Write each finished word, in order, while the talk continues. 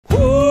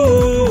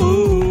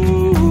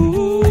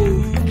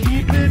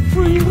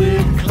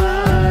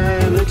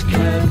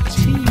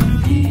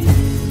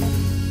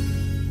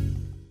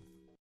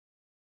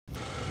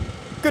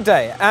Good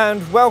day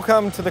and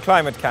welcome to the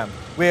Climate Camp.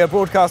 We are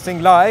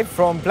broadcasting live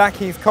from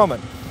Blackheath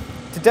Common.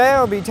 Today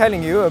I'll be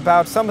telling you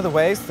about some of the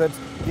ways that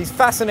these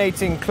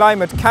fascinating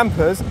climate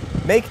campers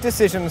make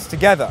decisions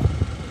together.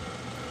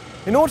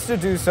 In order to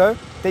do so,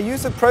 they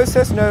use a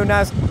process known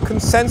as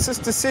consensus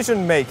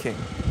decision making.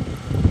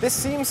 This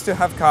seems to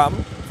have come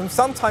from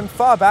sometime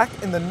far back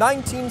in the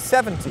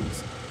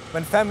 1970s,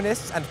 when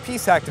feminists and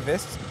peace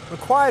activists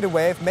required a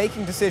way of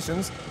making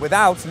decisions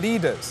without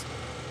leaders.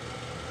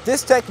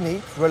 This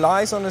technique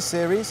relies on a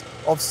series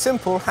of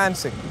simple hand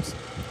signals.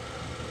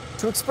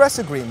 To express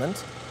agreement,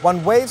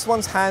 one waves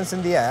one's hands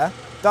in the air,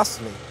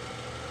 thusly.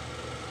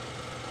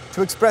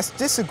 To express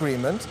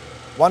disagreement,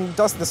 one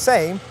does the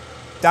same,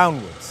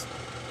 downwards.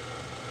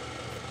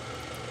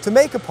 To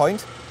make a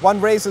point,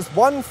 one raises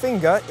one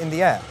finger in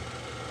the air.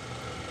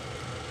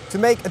 To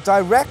make a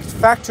direct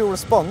factual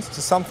response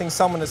to something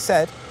someone has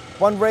said,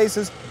 one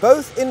raises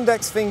both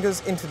index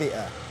fingers into the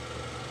air.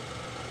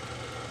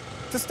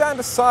 To stand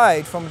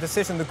aside from a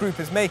decision the group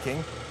is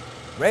making,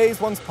 raise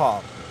one's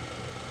palm.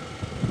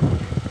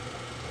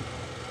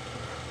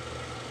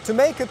 To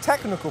make a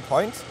technical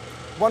point,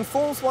 one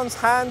forms one's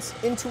hands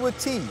into a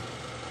T.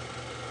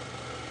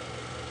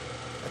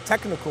 A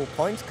technical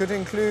point could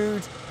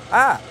include,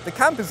 the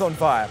camp is on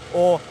fire,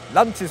 or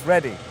lunch is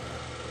ready.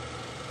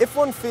 If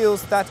one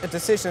feels that a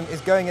decision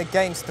is going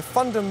against the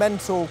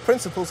fundamental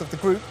principles of the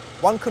group,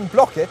 one can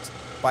block it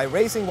by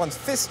raising one's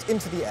fist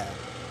into the air.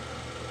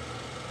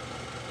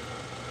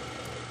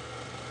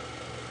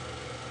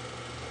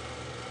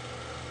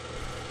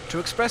 To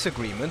express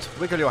agreement,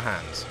 wiggle your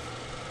hands.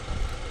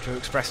 To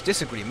express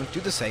disagreement, do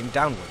the same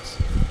downwards.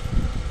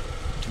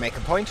 To make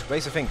a point,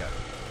 raise a finger.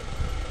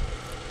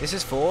 This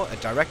is for a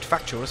direct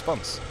factual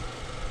response.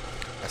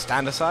 A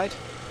stand aside,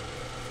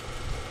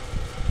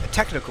 a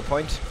technical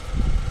point,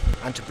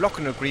 and to block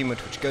an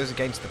agreement which goes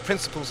against the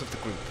principles of the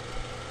group.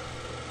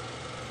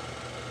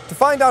 To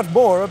find out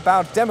more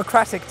about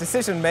democratic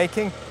decision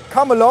making,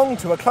 come along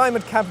to a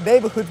Climate Camp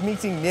neighbourhood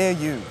meeting near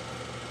you.